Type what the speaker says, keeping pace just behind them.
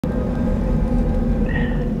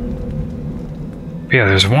Yeah,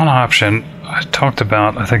 there's one option I talked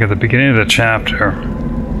about, I think, at the beginning of the chapter.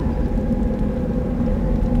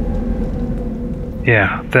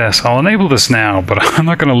 Yeah, this. I'll enable this now, but I'm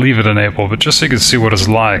not going to leave it enabled, but just so you can see what it's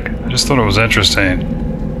like. I just thought it was interesting.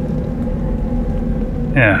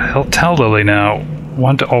 Yeah, he'll tell Lilly now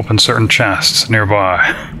when to open certain chests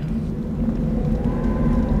nearby.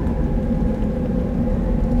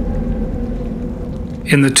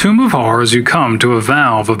 In the Tomb of Horrors, you come to a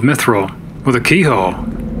valve of mithril with a keyhole.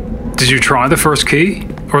 Did you try the first key?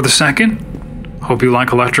 Or the second? Hope you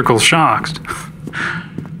like electrical shocks.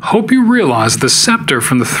 Hope you realize the scepter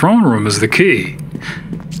from the throne room is the key.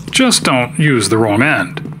 Just don't use the wrong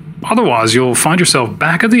end. Otherwise, you'll find yourself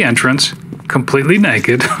back at the entrance, completely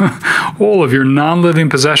naked, all of your non-living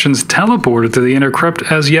possessions teleported to the inner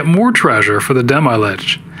crypt as yet more treasure for the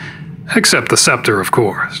demi-lich. Except the scepter, of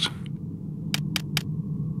course.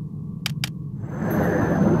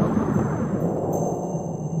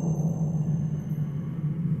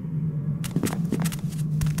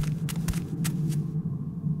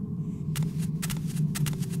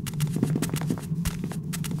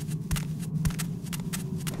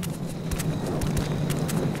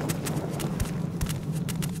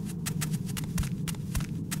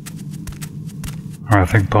 Alright,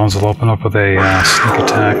 I think Bones will open up with a sneak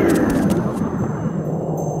attack.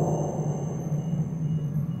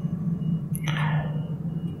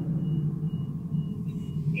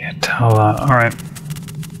 Can't tell that. Alright.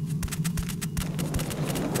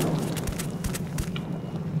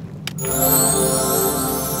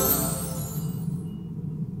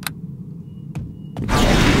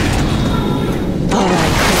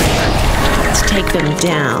 Alright, let's take them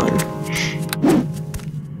down.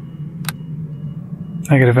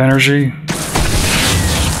 Negative energy.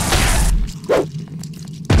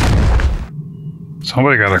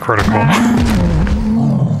 Somebody got a critical.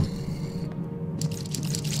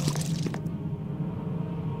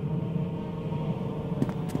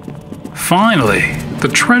 Finally, the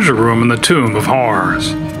treasure room in the Tomb of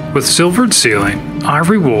Horrors, with silvered ceiling,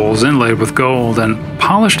 ivory walls inlaid with gold, and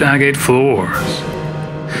polished agate floors.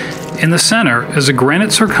 In the center is a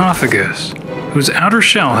granite sarcophagus, whose outer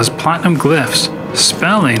shell has platinum glyphs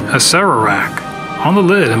spelling ACERERAK on the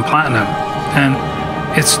lid in platinum, and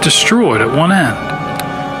it's destroyed at one end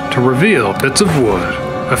to reveal bits of wood,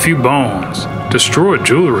 a few bones, destroyed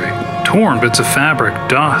jewelry, torn bits of fabric,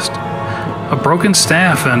 dust, a broken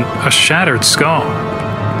staff, and a shattered skull.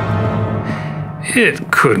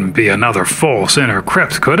 It couldn't be another false inner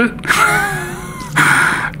crypt, could it?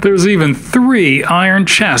 There's even 3 iron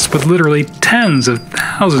chests with literally tens of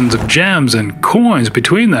thousands of gems and coins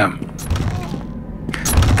between them.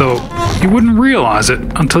 Though you wouldn't realize it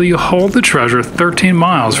until you hold the treasure 13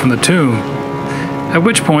 miles from the tomb, at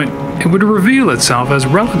which point it would reveal itself as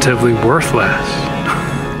relatively worthless.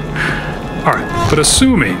 Alright, but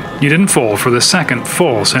assuming you didn't fall for the second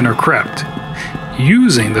false inner crypt,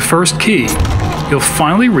 using the first key, you'll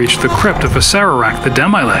finally reach the crypt of ACERERAK the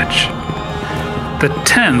demi-lich. The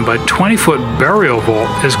 10 by 20 foot burial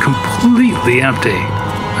vault is completely empty,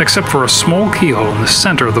 except for a small keyhole in the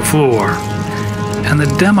center of the floor, and the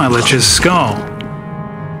demi-lich's skull.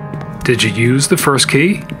 Did you use the first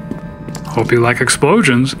key? Hope you like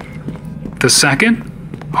explosions. The second?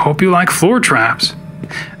 Hope you like floor traps.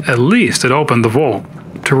 At least it opened the vault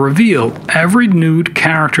to reveal every nude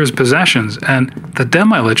character's possessions and the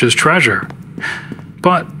demi-lich's treasure.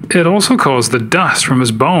 But it also caused the dust from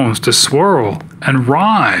his bones to swirl and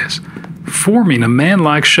rise, forming a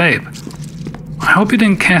man-like shape. I hope you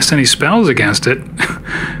didn't cast any spells against it.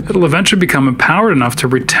 It'll eventually become empowered enough to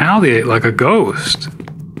retaliate like a ghost.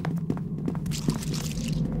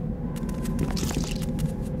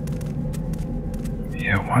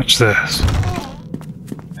 Yeah, watch this.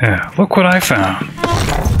 Yeah, look what I found.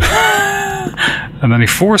 And then he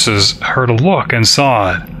forces her to look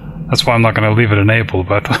inside. That's why I'm not going to leave it enabled,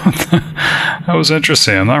 but I thought that was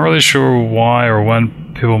interesting. I'm not really sure why or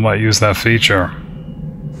when people might use that feature.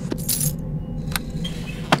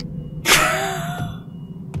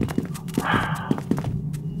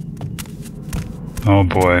 Oh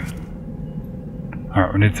boy.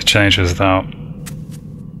 Alright, we need to change this out.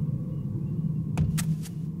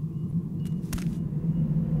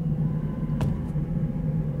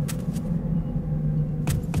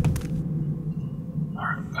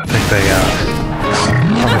 I think they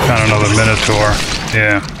probably found another minotaur.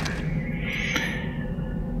 Yeah.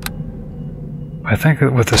 I think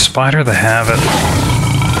that with the spider they have it.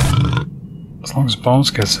 As long as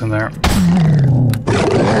Bones gets in there.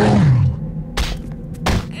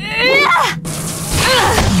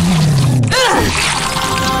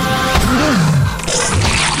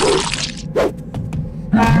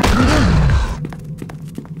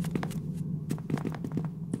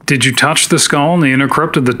 Did you touch the skull in the inner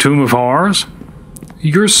crypt of the Tomb of Horrors?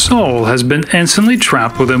 Your soul has been instantly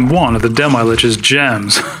trapped within one of the Demi-Lich's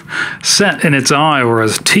gems, set in its eye or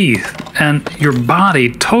as teeth, and your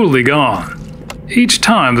body totally gone. Each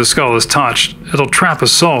time the skull is touched, it'll trap a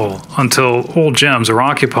soul until all gems are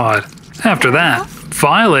occupied. After that,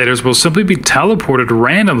 violators will simply be teleported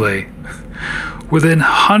randomly within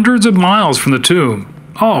hundreds of miles from the tomb.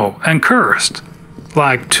 Oh, and cursed,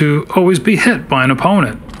 like to always be hit by an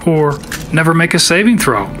opponent, or never make a saving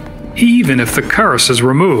throw. Even if the curse is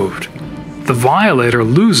removed, the violator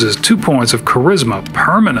loses 2 points of charisma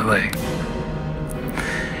permanently.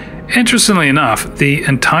 Interestingly enough, the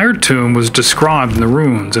entire tomb was described in the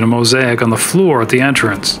runes in a mosaic on the floor at the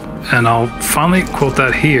entrance, and I'll finally quote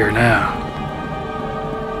that here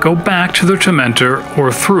now. Go back to the tormentor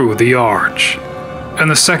or through the arch, and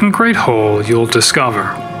the second great hole you'll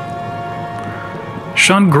discover.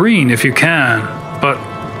 Shun green if you can, but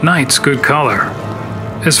night's good color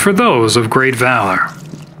is for those of great valor.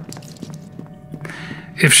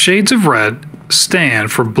 If shades of red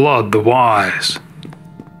stand for blood the wise,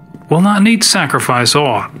 will not need sacrifice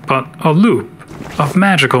aught but a loop of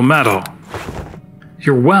magical metal.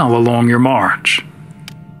 You're well along your march.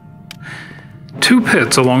 2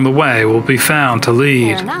 pits along the way will be found to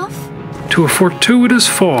lead to a fortuitous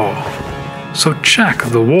fall, so check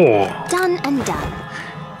the wall. Done and done.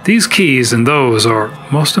 These keys and those are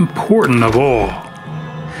most important of all.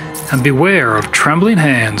 And beware of trembling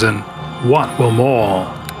hands and what will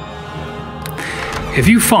maul. If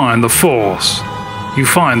you find the false, you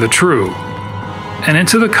find the true, and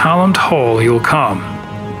into the columned hall you'll come,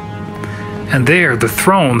 and there the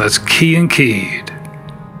throne that's key and keyed.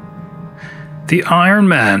 The iron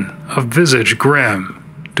men of visage grim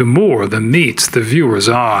do more than meets the viewer's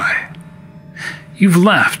eye. You've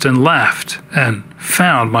left and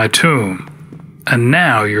found my tomb, and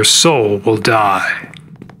now your soul will die.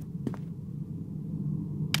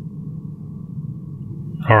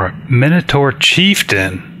 Alright, Minotaur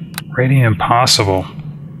Chieftain. Rating impossible.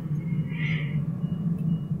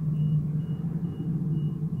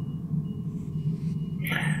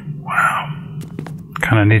 Wow.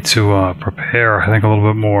 Kind of need to prepare, I think, a little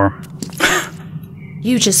bit more.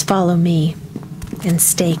 You just follow me and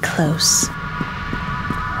stay close.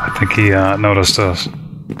 I think he noticed us.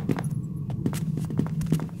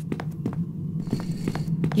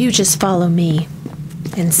 You just follow me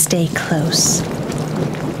and stay close.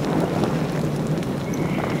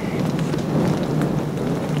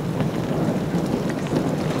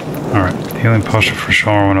 Alright, healing potion for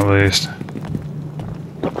Sharwyn at least.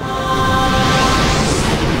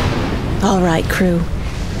 All right, crew.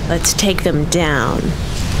 Let's take them down.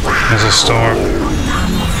 There's a storm.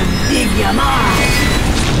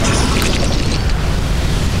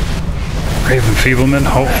 Grave enfeeblement,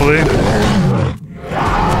 hopefully.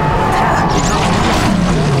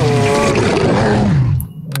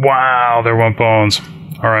 Wow, there went bones.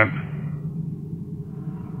 Alright.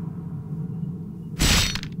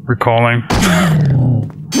 Recalling.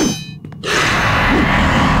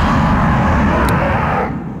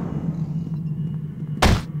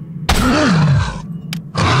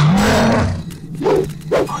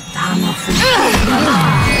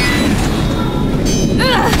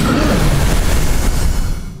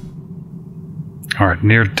 Alright,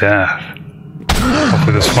 near death.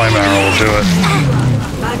 Hopefully this flame arrow will do it.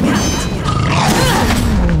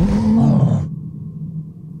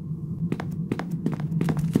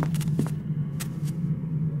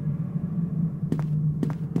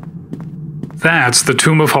 That's the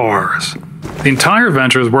Tomb of Horrors. The entire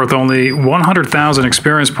adventure is worth only 100,000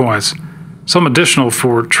 experience points, some additional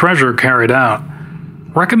for treasure carried out.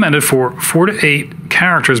 Recommended for 4 to 8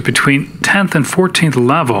 characters between 10th and 14th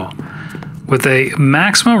level, with a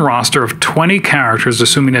maximum roster of 20 characters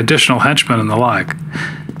assuming additional henchmen and the like.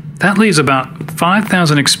 That leaves about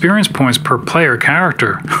 5,000 experience points per player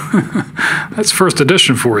character. That's first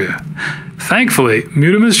edition for you. Thankfully,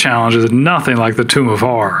 Mutamin's challenge is nothing like the Tomb of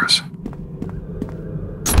Horrors.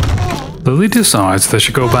 Lilly decides they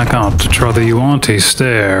should go back up to try the Yuanti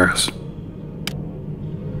stairs.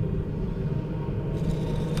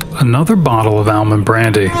 Another bottle of almond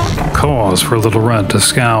brandy, cause for Little Red to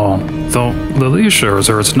scowl, though Lilly assures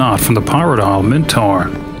her it's not from the pirate isle Minotaur.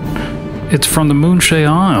 It's from the Moonshay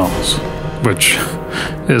Isles, which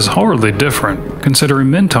is hardly different,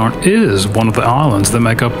 considering Minotaur is one of the islands that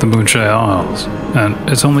make up the Moonshay Isles, and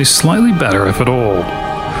it's only slightly better if at all.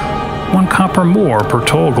 1 copper more per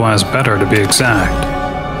tall glass better to be exact.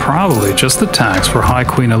 Probably just the tax for High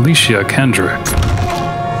Queen Alicia Kendrick.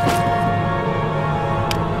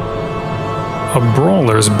 A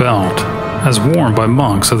brawler's belt, as worn by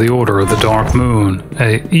monks of the Order of the Dark Moon,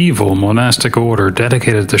 a evil monastic order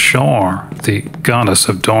dedicated to Shar, the goddess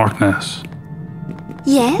of darkness.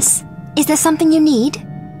 Yes? Is there something you need?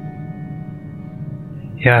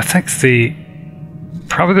 Yeah, I think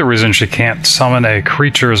probably the reason she can't summon a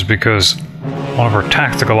creature is because one of her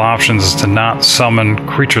tactical options is to not summon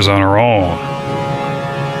creatures on her own.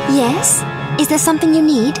 Yes? Is there something you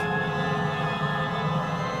need?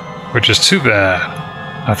 Which is too bad.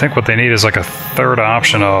 I think what they need is like a third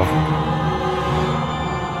option of...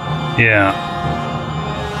 Yeah.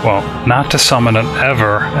 Well, not to summon it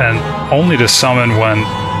ever, and only to summon when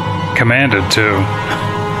commanded to.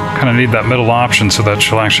 Kind of need that middle option so that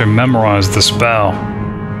she'll actually memorize the spell.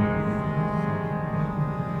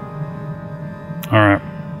 Alright.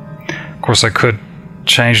 Of course, I could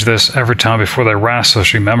change this every time before they rest so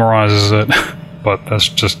she memorizes it, but that's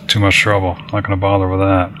just too much trouble. I'm not going to bother with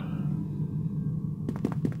that.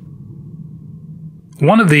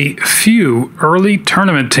 One of the few early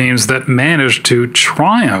tournament teams that managed to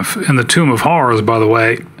triumph in the Tomb of Horrors, by the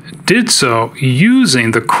way, did so using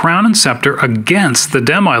the Crown and Scepter against the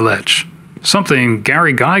Demi-Lich, something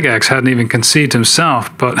Gary Gygax hadn't even conceived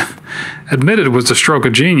himself, but admitted was a stroke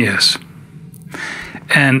of genius.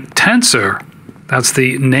 And Tensor, that's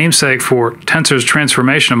the namesake for Tensor's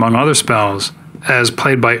transformation among other spells, as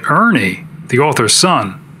played by Ernie, the author's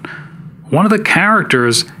son, one of the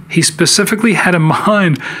characters he specifically had in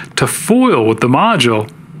mind to foil with the module,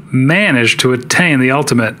 managed to attain the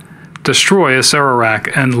ultimate, destroy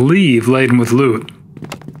ACERERAK, and leave laden with loot.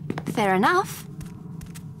 Fair enough.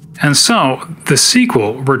 And so, the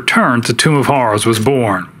sequel, Return to Tomb of Horrors, was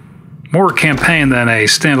born. More a campaign than a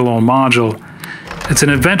standalone module, it's an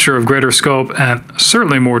adventure of greater scope and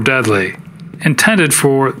certainly more deadly, intended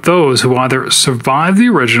for those who either survived the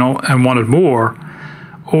original and wanted more,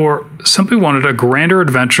 or simply wanted a grander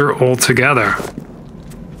adventure altogether.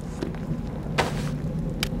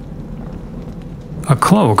 A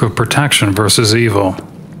cloak of protection versus evil.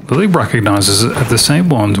 Lilly recognizes it as the same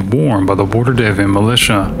ones worn by the Waterdavian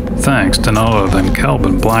militia, thanks to none other than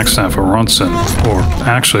Kelvin Blackstaff of Runson, or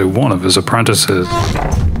actually one of his apprentices.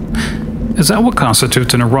 Is that what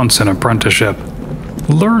constitutes an Runson apprenticeship?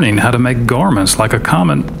 Learning how to make garments like a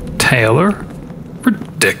common tailor?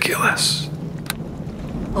 Ridiculous.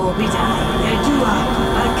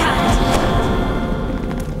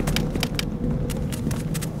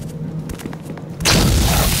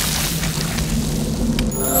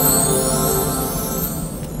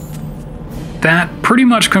 That pretty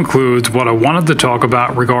much concludes what I wanted to talk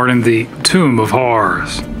about regarding the Tomb of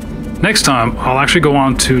Horrors. Next time, I'll actually go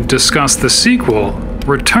on to discuss the sequel,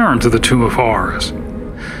 Return to the Tomb of Horrors.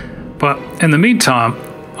 But in the meantime,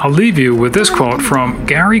 I'll leave you with this quote from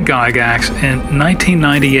Gary Gygax in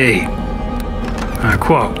 1998. I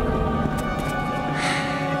quote,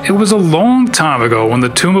 "It was a long time ago when the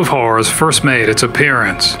Tomb of Horrors first made its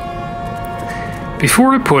appearance.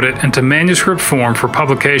 Before I put it into manuscript form for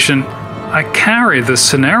publication, I carried this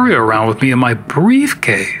scenario around with me in my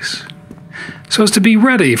briefcase, so as to be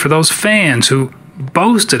ready for those fans who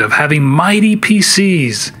boasted of having mighty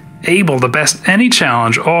PCs able to best any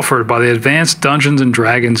challenge offered by the advanced Dungeons &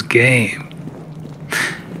 Dragons game.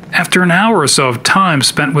 After an hour or so of time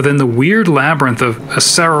spent within the weird labyrinth of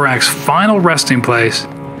ACERERAK's final resting place,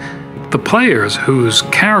 the players, whose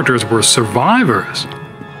characters were survivors,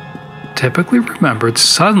 typically remembered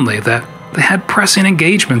suddenly that they had pressing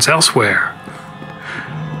engagements elsewhere.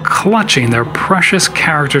 Clutching their precious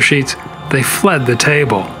character sheets, they fled the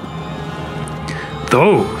table.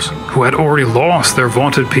 Those who had already lost their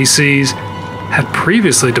vaunted PCs had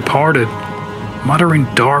previously departed, muttering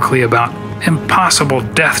darkly about impossible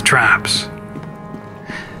death traps.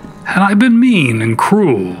 Had I been mean and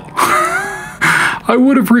cruel, I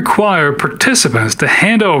would have required participants to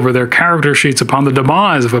hand over their character sheets upon the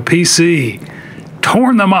demise of a PC,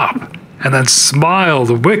 torn them up, and then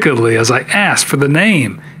smiled wickedly as I asked for the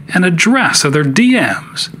name and address of their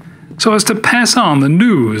DMs, so as to pass on the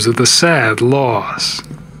news of the sad loss.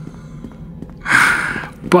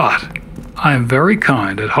 But I am very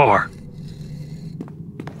kind at heart."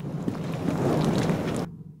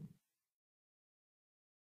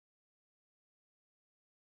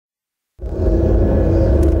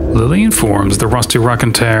 Lilly informs the rusty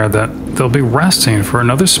raconteur that they'll be resting for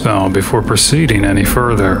another spell before proceeding any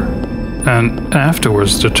further, and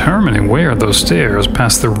afterwards determining where those stairs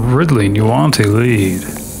past the Ridley Nuanti lead.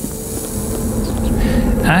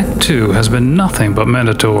 Act 2 has been nothing but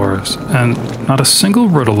minotaurs, and not a single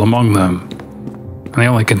riddle among them. And the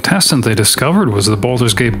only contestant they discovered was the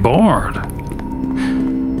Baldur's Gate Bard.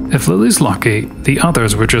 If Lilly's lucky, the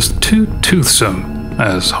others were just too toothsome,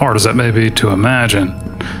 as hard as that may be to imagine,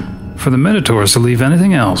 for the minotaurs to leave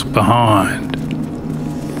anything else behind.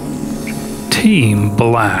 Team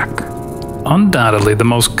Black. Undoubtedly the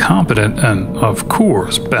most competent and, of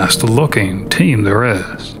course, best-looking team there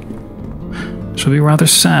is. She'll be rather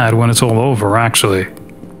sad when it's all over, actually.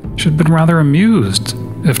 She'd been rather amused,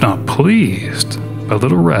 if not pleased, by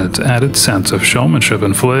Little Red's added sense of showmanship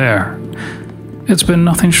and flair. It's been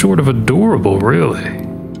nothing short of adorable, really.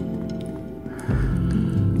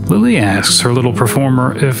 Lily asks her little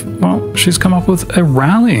performer if, well, she's come up with a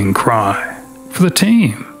rallying cry for the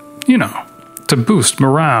team. You know, to boost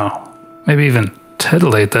morale. Maybe even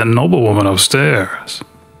titillate that noblewoman upstairs.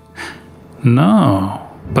 No,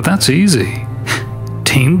 but that's easy.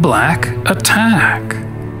 Team Black attack.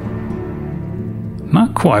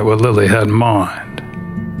 Not quite what Lily had in mind.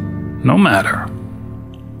 No matter.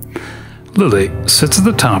 Lily sits at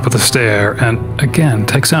the top of the stair and again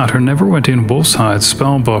takes out her Neverwinter Wolfshide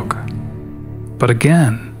spellbook. But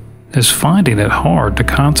again is finding it hard to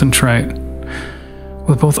concentrate,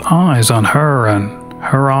 with both eyes on her and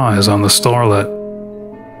her eyes on the starlet.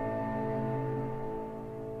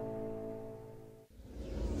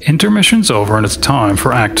 Intermission's over and it's time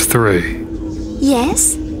for Act 3.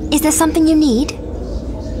 Yes? Is there something you need?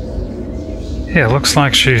 Yeah, it looks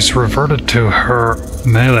like she's reverted to her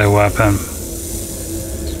melee weapon.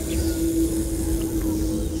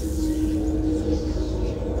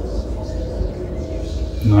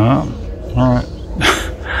 No? Alright.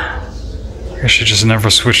 I guess she just never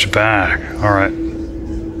switched back. Alright.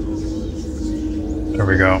 There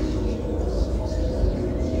we go.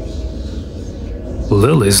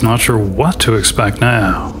 Lily's not sure what to expect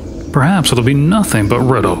now. Perhaps it'll be nothing but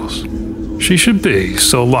riddles. She should be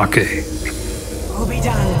so lucky.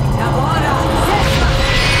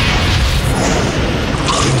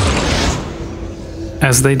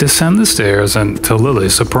 As they descend the stairs and to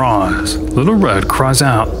Lily's surprise, Little Red cries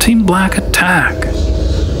out, "Team Black attack!"